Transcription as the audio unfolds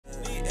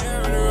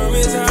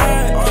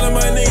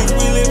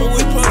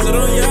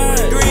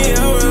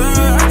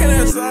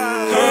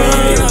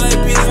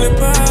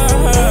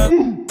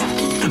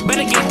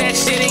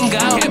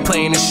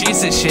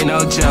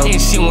no joke.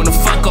 And she wanna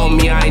fuck on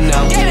me, I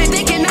know. Yeah, they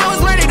thinking I was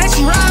murdered, that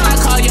she wrong. I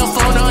call your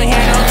phone, don't hear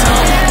no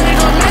tone. Yeah, they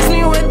gon' mess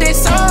me with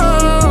this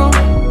song.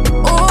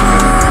 Ooh,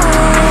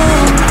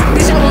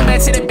 bitch, I went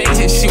back to the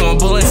basics. She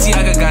want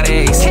Balenciaga, got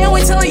an ace. Can't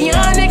wait till a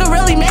young nigga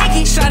really make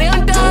it. Shawty,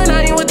 I'm done,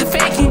 I ain't with the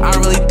faking. I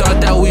really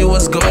thought that we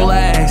was gon'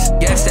 last.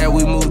 Guess that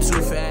we moved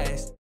too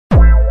fast.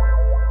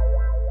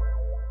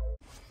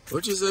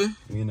 What you say?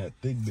 You in that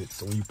thick bitch,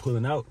 so when you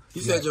pulling out,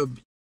 you said your.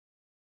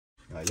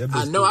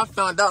 I know, I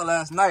found out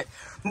last night.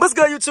 What's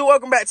good, YouTube?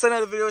 Welcome back to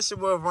another video. It's your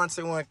boy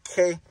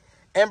H3LLCAT.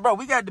 And bro,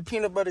 we got the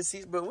peanut butter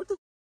seats, bro. What the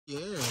yeah,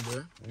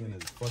 bro? We in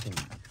this fucking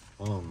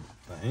an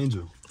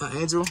angel. An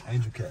angel?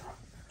 Angel cat.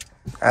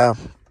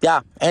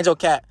 Yeah, angel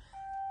cat.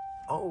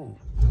 Oh.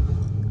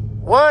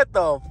 What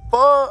the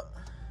fuck?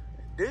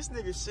 This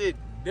nigga shit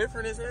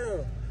different as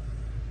hell.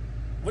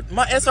 What,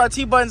 my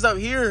SRT button's up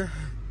here.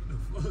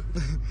 What the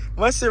fuck?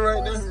 My shit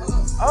right there.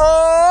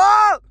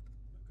 Oh!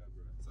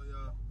 So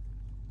y'all,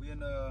 we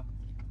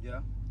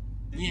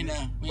in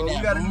yeah. We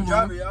got a new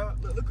driver, y'all.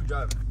 Look who's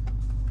driving.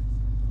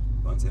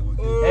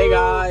 Hey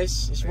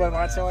guys, it's your boy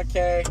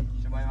H3LLCAT.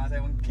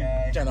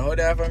 Trying to hold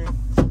that for me.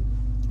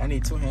 I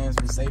need two hands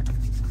for safety.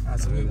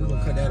 So we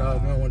gonna cut that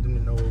off. We don't want them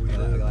to know where we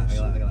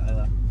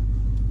are.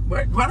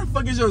 Why the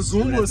fuck is your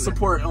Zumba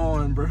support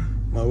on, bro?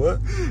 My what?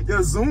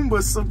 Your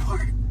Zumba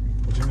support.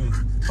 What you mean?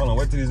 Hold on,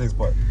 wait till these niggas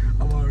part.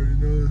 I'm already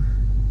knowing.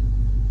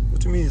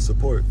 What you mean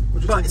support?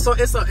 What you but, so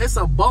it's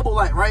a bubble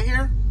like right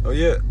here? Oh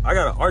yeah, I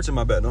got an arch in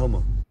my back, no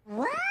homo.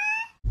 What?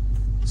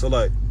 So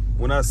like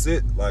when I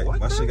sit, like what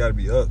my shit gotta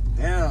be up.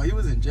 Damn, you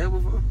was in jail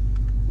before?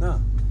 Nah.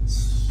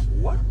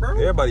 What, bro?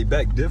 Everybody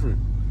back different.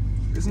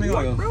 This nigga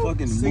like a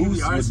fucking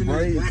moose with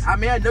braids. I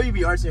mean, I know you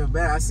be arching your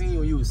back. I seen you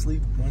when you was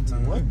asleep one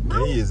time. What?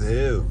 Gay as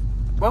hell.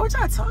 Bro, what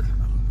y'all talking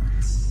about?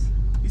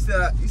 You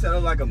said I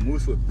look like a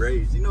moose with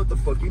braids. You know what the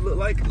fuck you look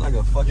like? Like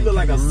a fucking. You look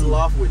like a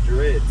sloth with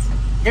dreads.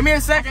 Give me a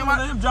second.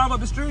 Let him drive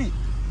up the street.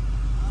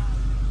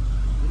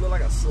 You look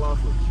like a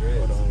sloth with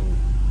dreads. Hold on.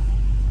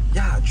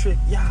 Yeah, trick.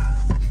 Yeah.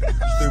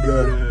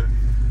 Stupid.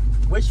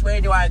 Which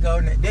way do I go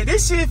now?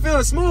 This shit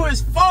feels smooth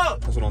as fuck.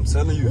 That's what I'm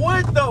telling you.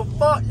 What the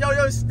fuck? Yo,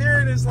 your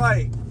steering is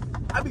like,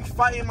 I be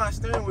fighting my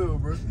steering wheel,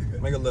 bro.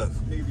 Make a left.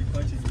 Nigga be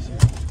punching your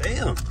shit.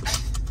 Damn.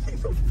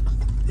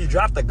 He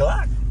dropped the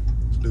Glock.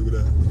 Stupid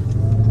ass.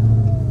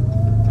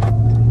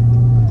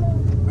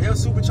 Man, your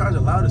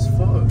supercharger loud as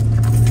fuck.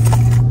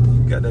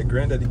 You got that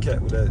granddaddy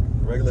cat with that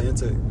regular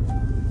intake.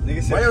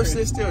 Nigga said why your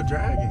shit still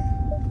dragging?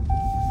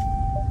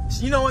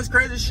 You know what's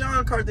crazy?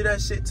 Sean car did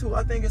that shit too.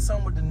 I think it's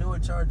something with the newer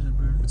chargers,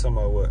 bro. You talking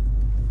about what?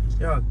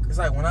 Yo, it's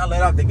like when I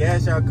let off the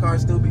gas, y'all car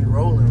still be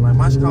rolling. Like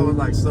my car was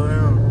like slow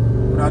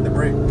down without the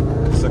brake.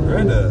 It's a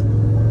granddad.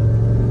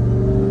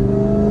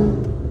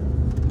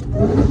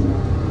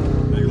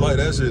 You like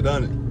that shit,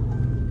 don't it?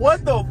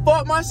 What the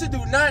fuck? My shit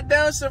do not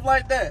downshift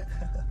like that.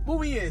 What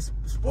we in?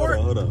 Sport?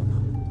 Hold on.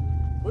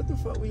 What the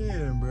fuck we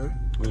in, bro?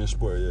 We in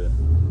sport, yeah.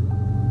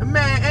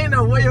 Man, ain't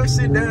no way your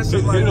shit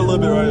downshift like that. Hit a little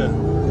bit right there.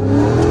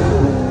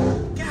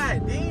 God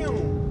damn.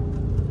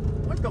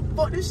 What the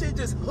fuck? This shit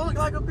just hooked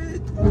like a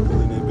bitch.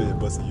 Really ain't been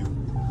busting you.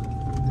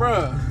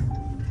 Bruh.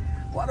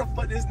 Why the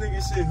fuck this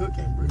nigga shit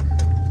hooking, bro?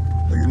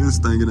 Look at this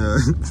stinking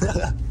ass.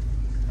 That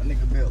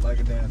nigga built like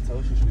a damn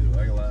toaster strudel,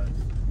 like a lot.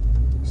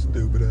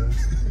 Stupid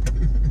ass.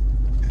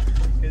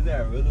 His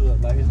ass really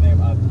look like his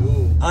name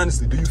Abdul.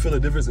 Honestly, do you feel a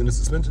difference in the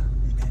suspension?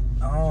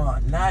 Oh,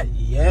 not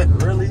yet,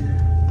 really.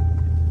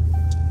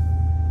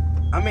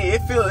 I mean,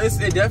 it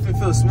definitely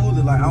feels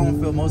smoother. Like I don't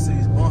feel most of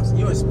these bumps.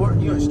 You in sport?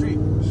 You in street?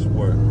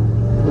 Sport.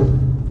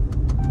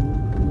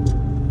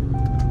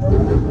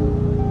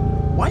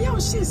 Why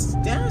y'all shit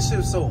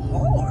downshift so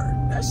hard?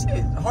 That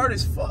shit hard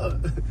as fuck.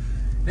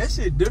 That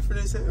shit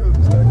different as hell.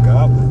 It's that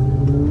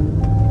goblin.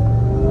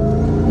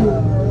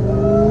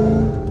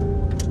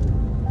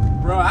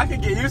 Bro, I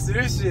can get used to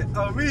this shit.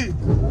 On me.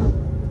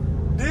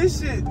 This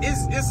shit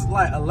it's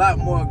like a lot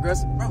more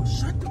aggressive. Bro,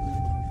 shut the.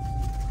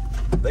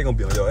 They gonna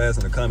be on your ass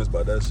in the comments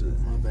about that shit.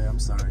 My bad, I'm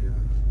sorry, y'all.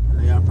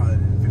 Y'all probably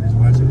didn't finish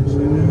watching this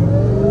shit now.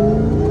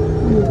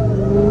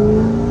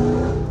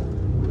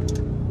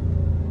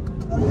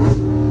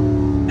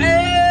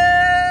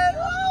 Hey! Oh,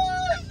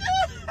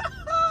 shit!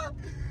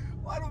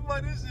 Why the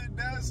fuck this shit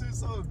down shit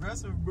so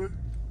aggressive, bro?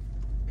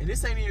 And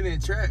this ain't even in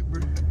track,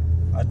 bro.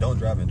 I don't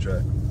drive in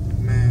track.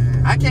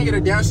 Man, I can't get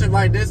a downshift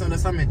like this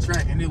unless I'm in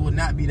track, and it will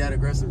not be that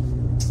aggressive.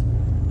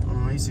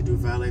 I used to do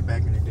valet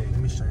back in the day.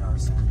 Let me show y'all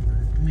something, bro.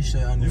 Let me show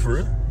y'all. You for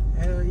real?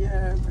 Hell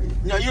yeah, bro. You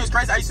know, was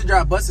crazy. I used to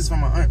drive buses for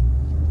my aunt.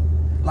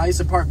 Like, I used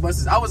to park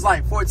buses. I was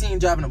like 14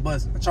 driving a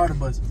bus, a charter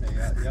bus. Hey,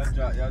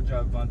 y'all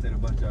drive Vontae the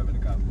bus driver in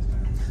the comments,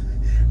 man.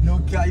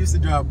 No, I used to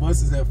drive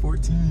buses at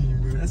 14,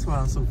 bro. That's why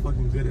I'm so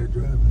fucking good at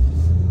driving.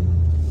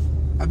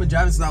 I've been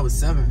driving since I was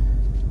 7.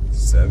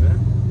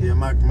 7? Yeah,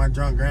 my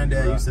drunk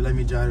granddad used to let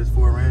me drive this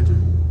Ford Ranger.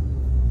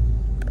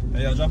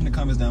 Hey, y'all drop in the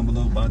comments down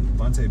below.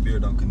 Vontae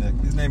Beard don't connect.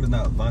 His name is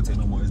not Vontae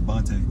no more. It's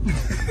Bonte.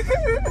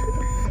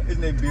 His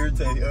name Beard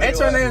Tay. Ain't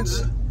your name?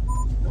 Say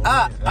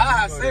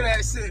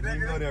that shit, nigga. You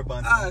can go there,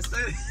 Bonte.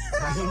 Say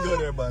that. You can go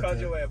there, Bonte. Call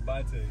your ass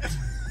Bonte.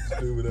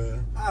 Stupid ass.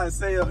 I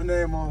say your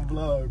name on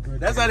vlog, bro.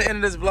 That's how the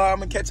end of this vlog. I'm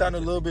gonna catch y'all in a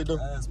little bit though.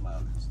 Ass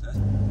mileage.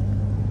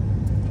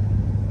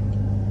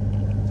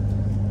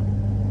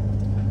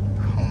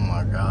 Oh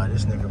my god,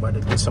 this nigga about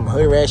to do some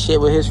hood rat shit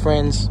with his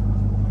friends.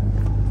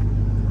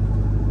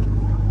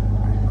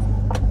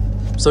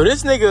 So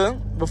this nigga,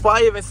 before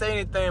I even say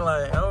anything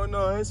like, oh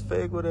no, it's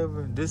fake,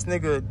 whatever, this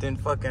nigga then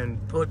fucking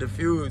pulled the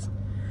fuse.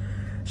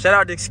 Shout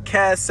out to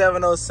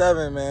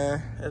H3LLCAT,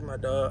 man. That's my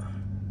dog.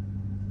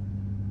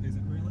 Is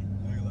it really?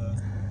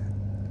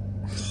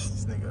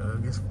 This nigga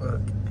ugly as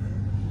fuck.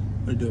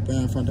 I'm gonna do a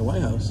band in front of the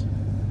White House.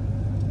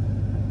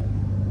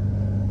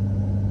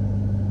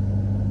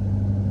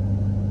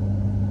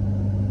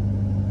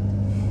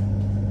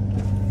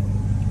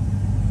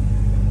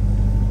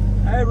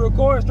 Hey,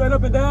 record straight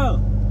up and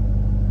down.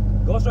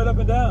 Go straight up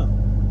and down.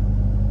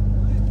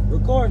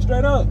 Record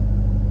straight up.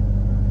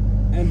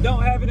 And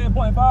don't have it in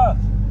 0.5.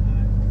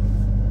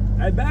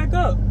 Hey, back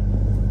up.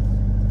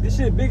 This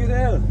shit big as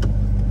hell.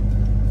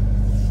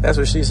 That's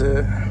what she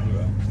said.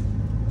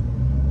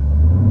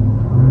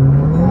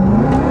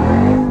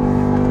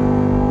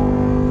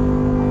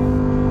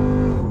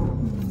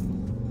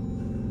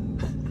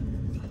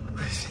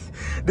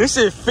 This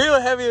shit feel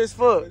heavy as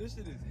fuck. This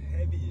shit is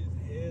heavy as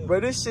hell. Bro,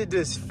 this shit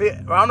just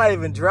feel. Bro, I'm not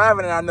even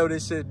driving and I know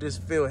this shit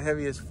just feel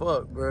heavy as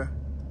fuck, bro.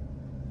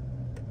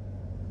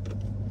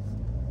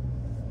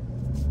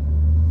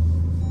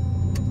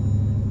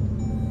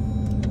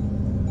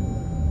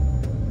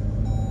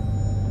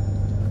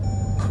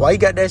 Why you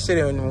got that shit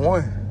in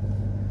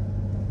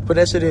one? Put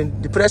that shit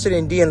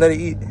in D and let it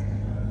eat.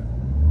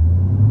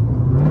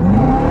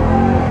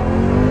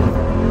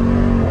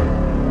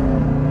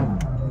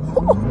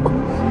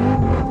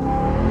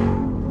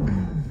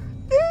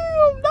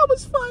 Damn, that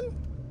was fun.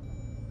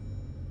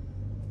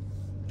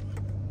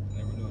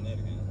 Never doing that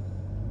again.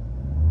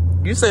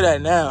 You say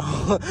that now.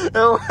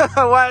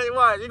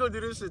 Why? You gonna do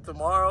this shit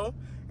tomorrow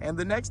and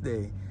the next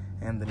day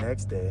and the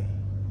next day.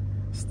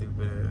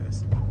 Stupid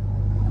ass.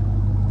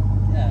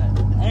 God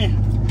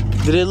damn.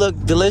 Did it look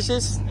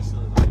delicious? This shit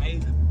is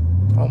amazing.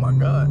 Oh my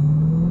god.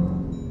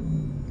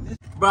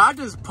 Bro, I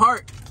just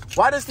parked.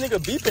 Why this nigga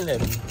beeping at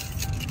me?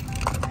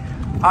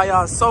 Alright,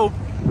 y'all, so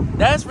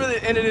that's really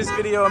the end of this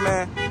video,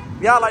 man.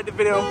 If y'all like the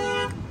video,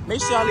 make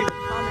sure y'all leave a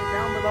comment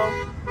down below.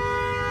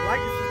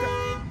 Like and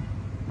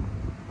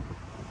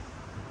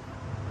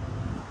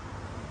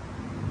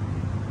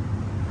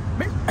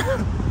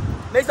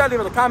subscribe. Make sure y'all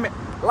leave a comment,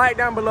 like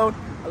down below.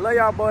 I love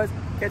y'all boys.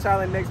 Catch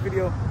y'all in the next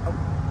video.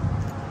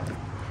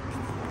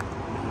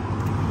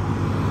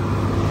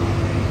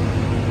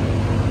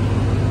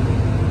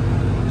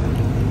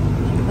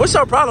 What's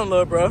your problem,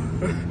 little bro?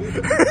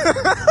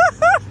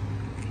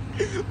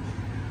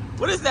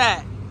 What is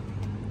that?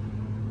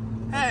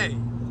 Hey.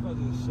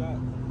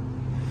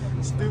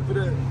 Stupid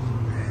ass.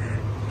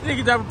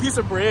 Nigga drop a piece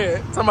of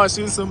bread. Talking about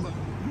shooting some.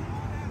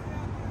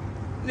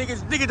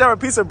 Nigga drop a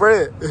piece of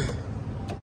bread.